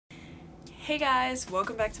Hey guys,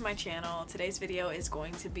 welcome back to my channel. Today's video is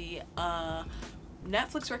going to be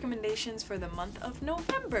Netflix recommendations for the month of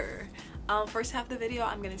November. First half of the video,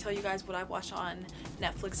 I'm going to tell you guys what I've watched on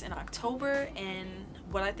Netflix in October and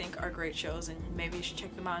what I think are great shows, and maybe you should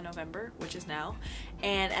check them out in November, which is now.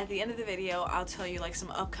 And at the end of the video, I'll tell you like some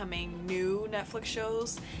upcoming new Netflix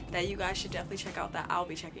shows that you guys should definitely check out, that I'll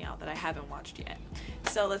be checking out that I haven't watched yet.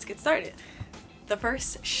 So let's get started. The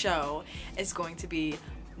first show is going to be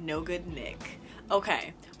No Good Nick.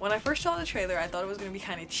 Okay, when I first saw the trailer, I thought it was going to be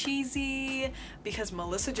kind of cheesy because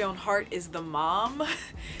Melissa Joan Hart is the mom.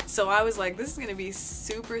 So I was like, this is going to be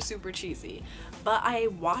super, super cheesy. But I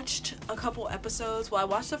watched a couple episodes. Well, I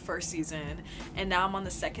watched the first season and now I'm on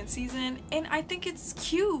the second season, and I think it's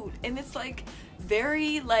cute. And it's like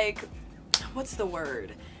very like, what's the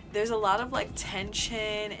word? There's a lot of like tension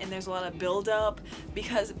and there's a lot of build-up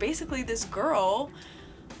because basically this girl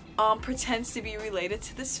pretends to be related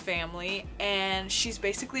to this family, and she's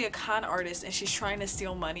basically a con artist and she's trying to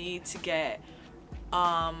steal money to get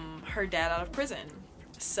her dad out of prison.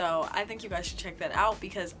 So I think you guys should check that out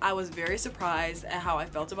because I was very surprised at how I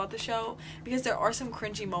felt about the show, because there are some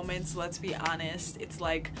cringy moments, let's be honest. It's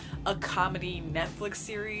like a comedy Netflix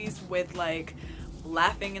series with like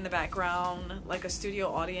laughing in the background, like a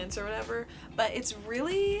studio audience or whatever, but it's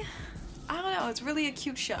really, I don't know, it's really a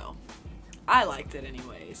cute show. I liked it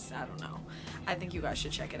anyways. I don't know. I think you guys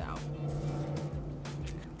should check it out.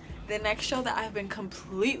 The next show that I've been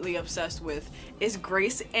completely obsessed with is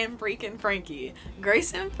Grace and freaking Frankie.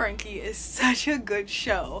 Grace and Frankie is such a good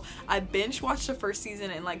show. I binge watched the first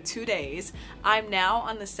season in like 2 days. I'm now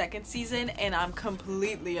on the second season and I'm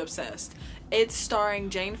completely obsessed. It's starring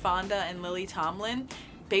Jane Fonda and Lily Tomlin.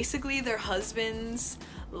 Basically, their husbands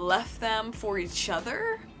left them for each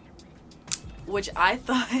other, which I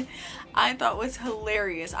thought was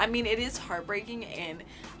hilarious. I mean, it is heartbreaking and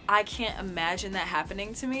I can't imagine that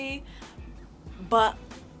happening to me, but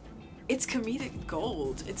it's comedic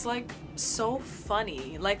gold. It's like so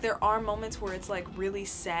funny. Like there are moments where it's like really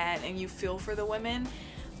sad and you feel for the women,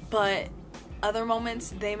 but other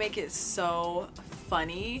moments they make it so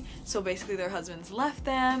funny. So basically their husbands left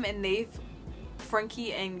them and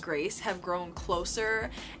Frankie and Grace have grown closer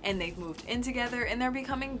and they've moved in together and they're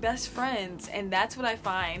becoming best friends, and that's what I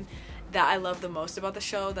find that I love the most about the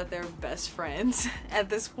show, that they're best friends at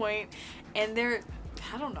this point. And they're,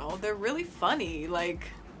 I don't know, they're really funny. Like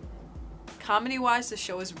comedy wise, the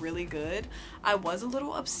show is really good. I was a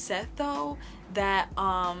little upset though that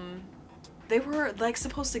they were like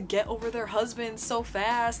supposed to get over their husbands so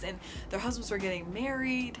fast and their husbands were getting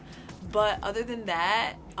married. But other than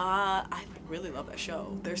that, I really love that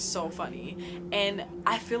show. They're so funny. And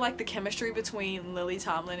I feel like the chemistry between Lily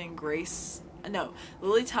Tomlin and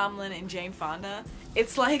Jane Fonda,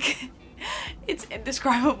 it's like, it's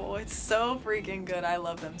indescribable. It's so freaking good. I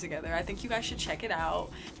love them together. I think you guys should check it out.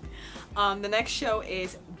 The next show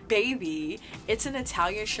is Baby. It's an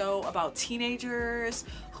Italian show about teenagers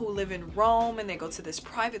who live in Rome and they go to this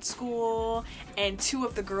private school, and two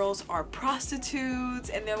of the girls are prostitutes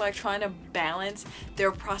and they're like trying to balance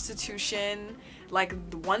their prostitution, like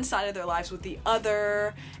one side of their lives with the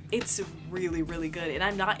other. It's really, really good. And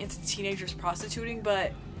I'm not into teenagers prostituting,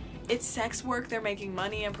 but it's sex work. They're making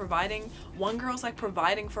money and providing. One girl's like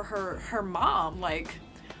providing for her mom. Like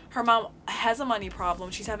her mom has a money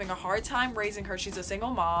problem. She's having a hard time raising her. She's a single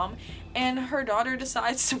mom and her daughter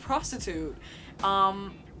decides to prostitute.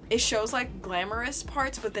 It shows like glamorous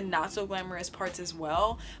parts, but the not so glamorous parts as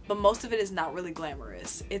well. But most of it is not really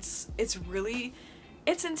glamorous. It's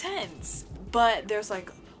intense, but there's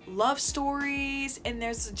like love stories and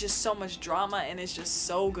there's just so much drama and it's just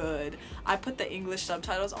so good. I put the English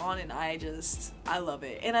subtitles on and I love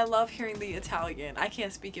it. And I love hearing the Italian. I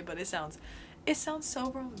can't speak it, but it sounds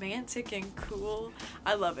so romantic and cool.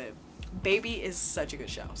 I love it. Baby is such a good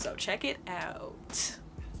show, so check it out.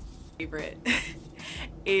 Favorite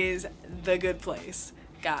is The Good Place.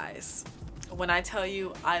 Guys, when I tell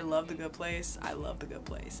you I love The Good Place, I love The Good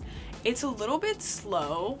Place. It's a little bit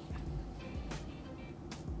slow.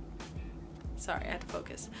 Sorry, I had to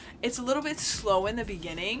focus. It's a little bit slow in the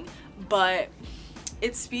beginning, but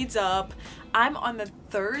it speeds up. I'm on the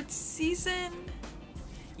third season.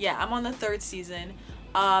 Yeah, I'm on the third season.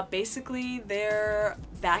 Basically, they're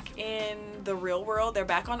back in the real world. They're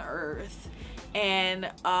back on Earth. And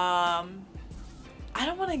I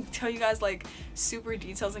don't want to tell you guys like super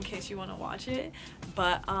details in case you want to watch it.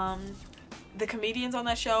 But the comedians on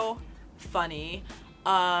that show, funny.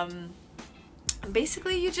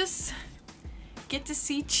 Basically, you just get to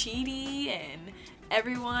see Chidi and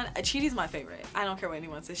everyone. Chidi's my favorite. I don't care what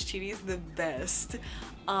anyone says. Chidi's the best.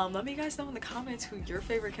 Let me guys know in the comments who your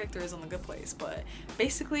favorite character is on The Good Place. But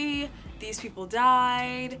basically, these people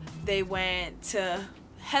died. They went to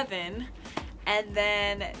heaven. And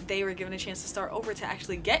then they were given a chance to start over to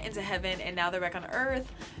actually get into heaven. And now they're back on Earth.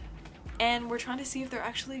 And we're trying to see if they're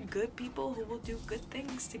actually good people who will do good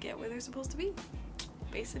things to get where they're supposed to be.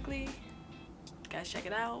 Basically, guys, check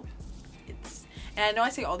it out. And I know I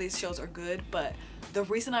say all these shows are good, but the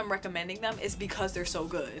reason I'm recommending them is because they're so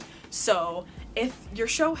good. So if your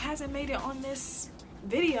show hasn't made it on this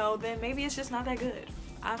video, then maybe it's just not that good.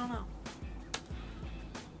 I don't know.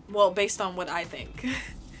 Well, based on what I think.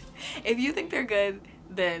 If you think they're good,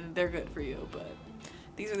 then they're good for you. But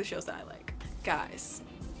these are the shows that I like. Guys,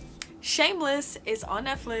 Shameless is on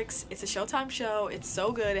Netflix. It's a Showtime show. It's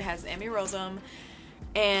so good. It has Emmy Rossum.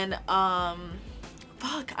 And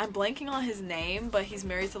fuck, I'm blanking on his name, but he's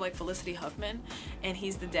married to like Felicity Huffman, and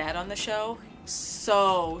he's the dad on the show.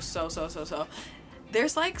 So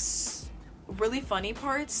there's like really funny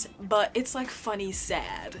parts, but it's like funny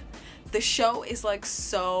sad. The show is like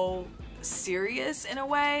so serious in a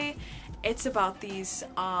way. It's about these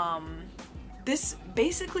this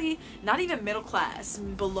basically not even middle class,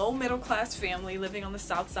 below middle class family living on the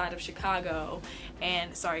south side of Chicago.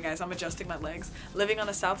 And sorry guys, I'm adjusting my legs. Living on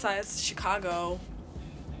the south side of Chicago,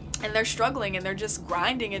 and they're struggling and they're just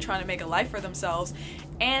grinding and trying to make a life for themselves.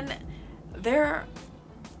 And they're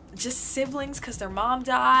just siblings because their mom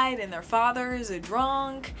died and their father is a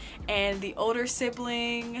drunk, and the older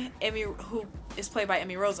sibling, Emmy, who is played by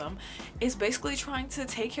Emmy Rossum, is basically trying to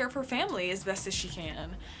take care of her family as best as she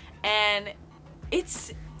can. And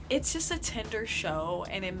it's just a tender show,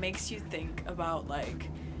 and it makes you think about like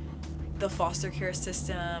the foster care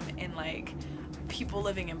system and like people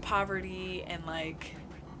living in poverty, and like,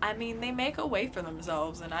 I mean, they make a way for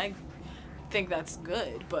themselves, and I think that's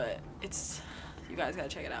good. But you guys gotta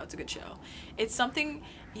check it out. It's a good show. It's something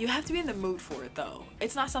you have to be in the mood for it though.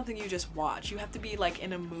 It's not something you just watch. You have to be like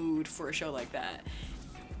in a mood for a show like that,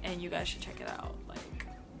 and you guys should check it out. Like,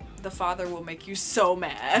 the father will make you so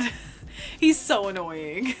mad. He's so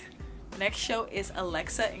annoying. Next show is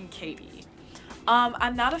Alexa and Katie.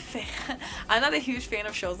 I'm not a huge fan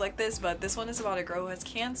of shows like this, but this one is about a girl who has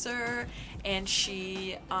cancer, and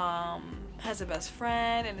she has a best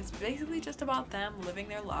friend, and it's basically just about them living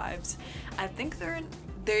their lives. I think they're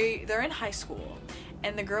in high school,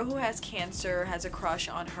 and the girl who has cancer has a crush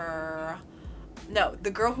on her. No,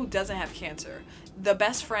 the girl who doesn't have cancer. The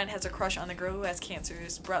best friend has a crush on the girl who has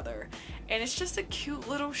cancer's brother. And it's just a cute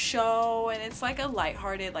little show, and it's like a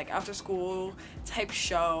lighthearted, like after school type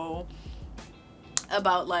show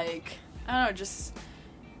about like, I don't know, just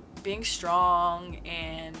being strong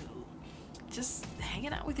and just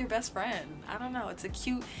hanging out with your best friend. I don't know, it's a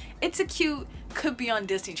cute could be on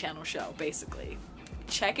Disney Channel show basically.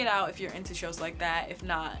 Check it out if you're into shows like that. If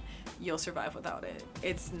not, you'll survive without it.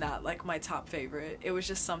 It's not like my top favorite. It was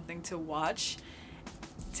just something to watch,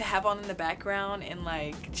 to have on in the background, and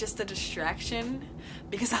like just a distraction,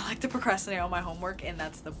 because I like to procrastinate on my homework, and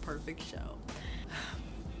that's the perfect show.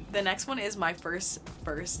 The next one is My First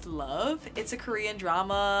Love. It's a Korean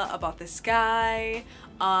drama about this guy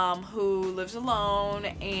who lives alone,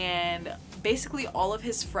 and basically all of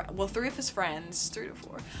his friends, well, three to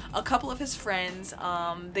four, a couple of his friends,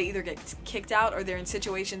 they either get kicked out or they're in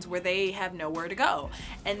situations where they have nowhere to go,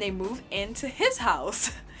 and they move into his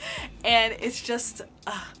house. And it's just,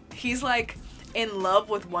 he's like in love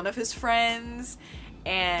with one of his friends,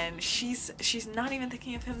 and she's not even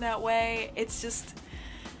thinking of him that way.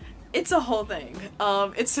 It's a whole thing.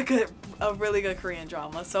 It's a really good Korean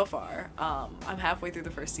drama so far. I'm halfway through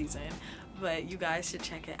the first season, but you guys should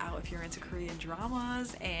check it out if you're into Korean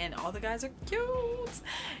dramas, and all the guys are cute,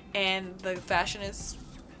 and the fashion is,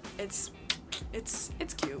 it's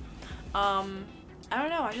cute. I don't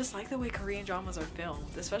know, I just like the way Korean dramas are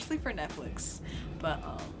filmed, especially for Netflix. But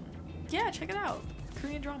yeah, check it out.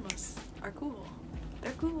 Korean dramas are cool.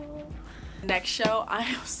 They're cool. Next show,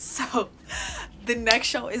 the next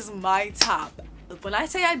show is my top. When I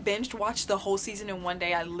say I binged watched the whole season in one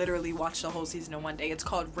day, I literally watched the whole season in one day. It's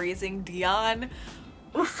called Raising Dion.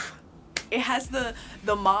 Oof. It has the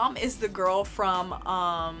mom is the girl from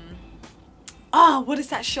what is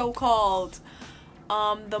that show called?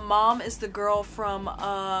 The mom is the girl from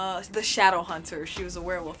The Shadowhunter. She was a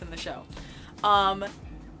werewolf in the show.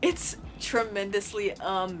 It's tremendously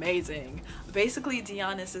amazing. Basically,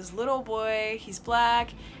 Dion is this little boy. He's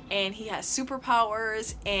black and he has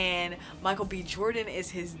superpowers, and Michael B. Jordan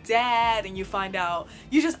is his dad, and you find out,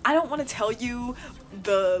 I don't want to tell you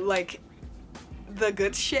the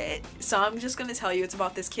good shit, so I'm just gonna tell you it's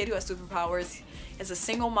about this kid who has superpowers. He is a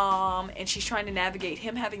single mom, and she's trying to navigate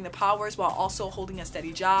him having the powers while also holding a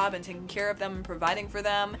steady job and taking care of them and providing for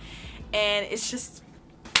them. And it's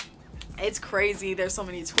crazy. There's so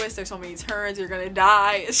many twists, there's so many turns, you're gonna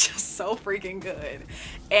die. It's just so freaking good.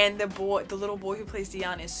 And the little boy who plays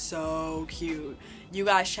Dion is so cute. You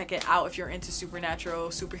guys check it out if you're into supernatural,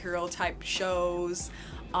 superhero type shows.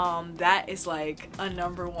 That is like a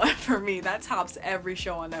 #1 for me. That tops every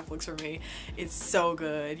show on Netflix for me. It's so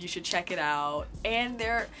good. You should check it out. And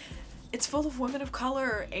it's full of women of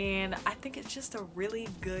color, and I think it's just a really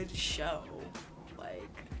good show.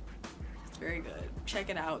 Like, it's very good. Check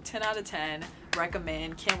it out. 10 out of 10.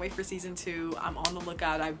 Recommend. Can't wait for season 2. I'm on the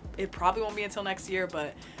lookout. It probably won't be until next year,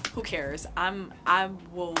 but who cares? I'm a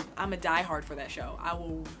diehard for that show. I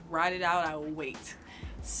will ride it out. I will wait.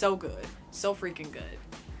 So good. So freaking good.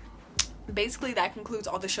 Basically, that concludes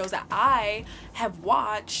all the shows that I have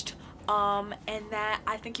watched, and that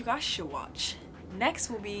I think you guys should watch. Next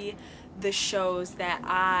will be the shows that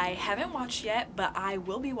I haven't watched yet, but I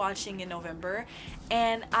will be watching in November,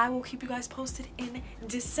 and I will keep you guys posted in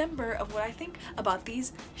December of what I think about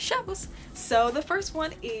these shows. So the first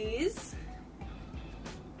one is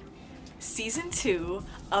season 2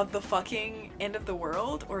 of The Fucking End of the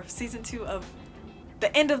World, or season 2 of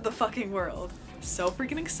The End of the Fucking World. So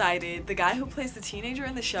freaking excited. The guy who plays the teenager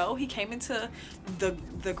in the show, he came into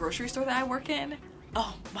the grocery store that I work in.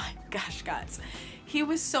 Oh my gosh, guys. He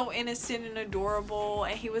was so innocent and adorable,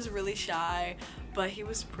 and he was really shy, but he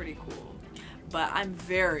was pretty cool. But I'm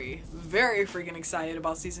very, very freaking excited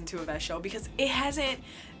about season 2 of that show, because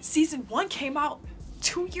season 1 came out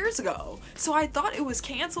 2 years ago. So I thought it was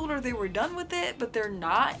canceled or they were done with it, but they're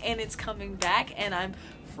not, and it's coming back, and I'm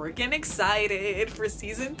freaking excited for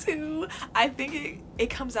season 2. I think it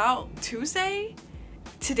comes out Tuesday.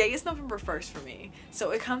 Today is November 1st for me,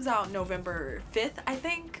 so it comes out November 5th, I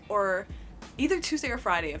think, or either Tuesday or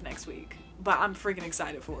Friday of next week. But I'm freaking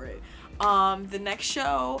excited for it. The next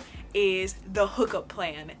show is The Hookup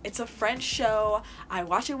Plan. It's a French show. I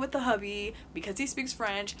watch it with the hubby because he speaks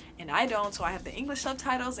French and I don't, so I have the English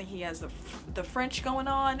subtitles and he has the French going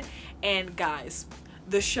on. And guys,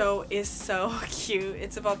 the show is so cute.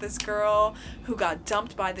 It's about this girl who got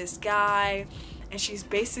dumped by this guy, and she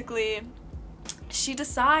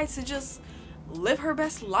decides to just live her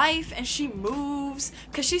best life, and she moves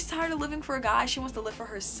because she's tired of living for a guy. She wants to live for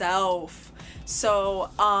herself. So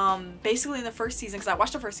basically in the first season, because I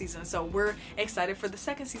watched the first season, so we're excited for the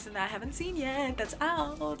second season that I haven't seen yet, that's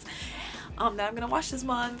out, that I'm gonna watch this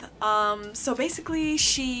month. So basically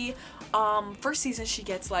she first season she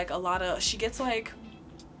gets like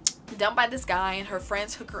dumped by this guy, and her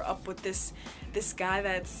friends hook her up with this guy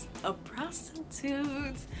that's a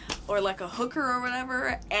prostitute or like a hooker or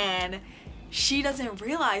whatever, and she doesn't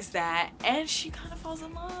realize that, and she kind of falls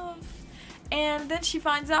in love. And then she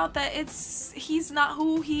finds out that he's not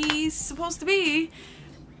who he's supposed to be,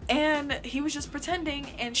 and he was just pretending,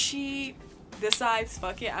 and she decides,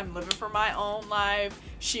 fuck it, I'm living for my own life.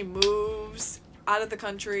 She moves out of the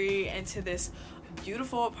country into this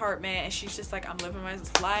beautiful apartment, and she's just like, I'm living my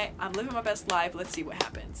best life, let's see what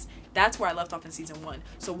happens. That's where I left off in season 1.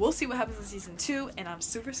 So we'll see what happens in season 2, and I'm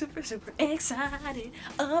super, super, super excited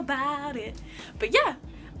about it. But yeah,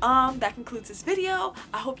 that concludes this video.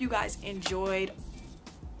 I hope you guys enjoyed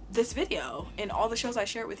this video and all the shows I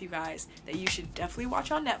shared with you guys that you should definitely watch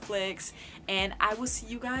on Netflix. And I will see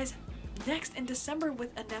you guys next in December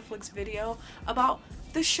with a Netflix video about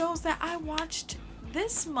the shows that I watched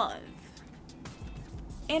this month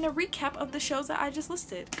and a recap of the shows that I just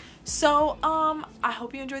listed. So I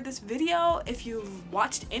hope you enjoyed this video. If you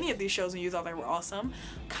watched any of these shows and you thought they were awesome,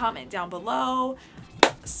 comment down below.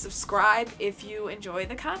 Subscribe if you enjoy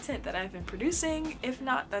the content that I've been producing. If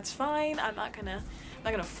not, that's fine. I'm not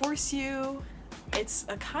gonna force you. It's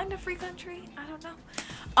a kind of free country, I don't know.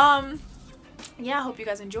 Yeah, I hope you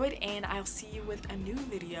guys enjoyed, and I'll see you with a new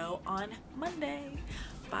video on Monday.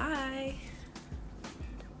 Bye.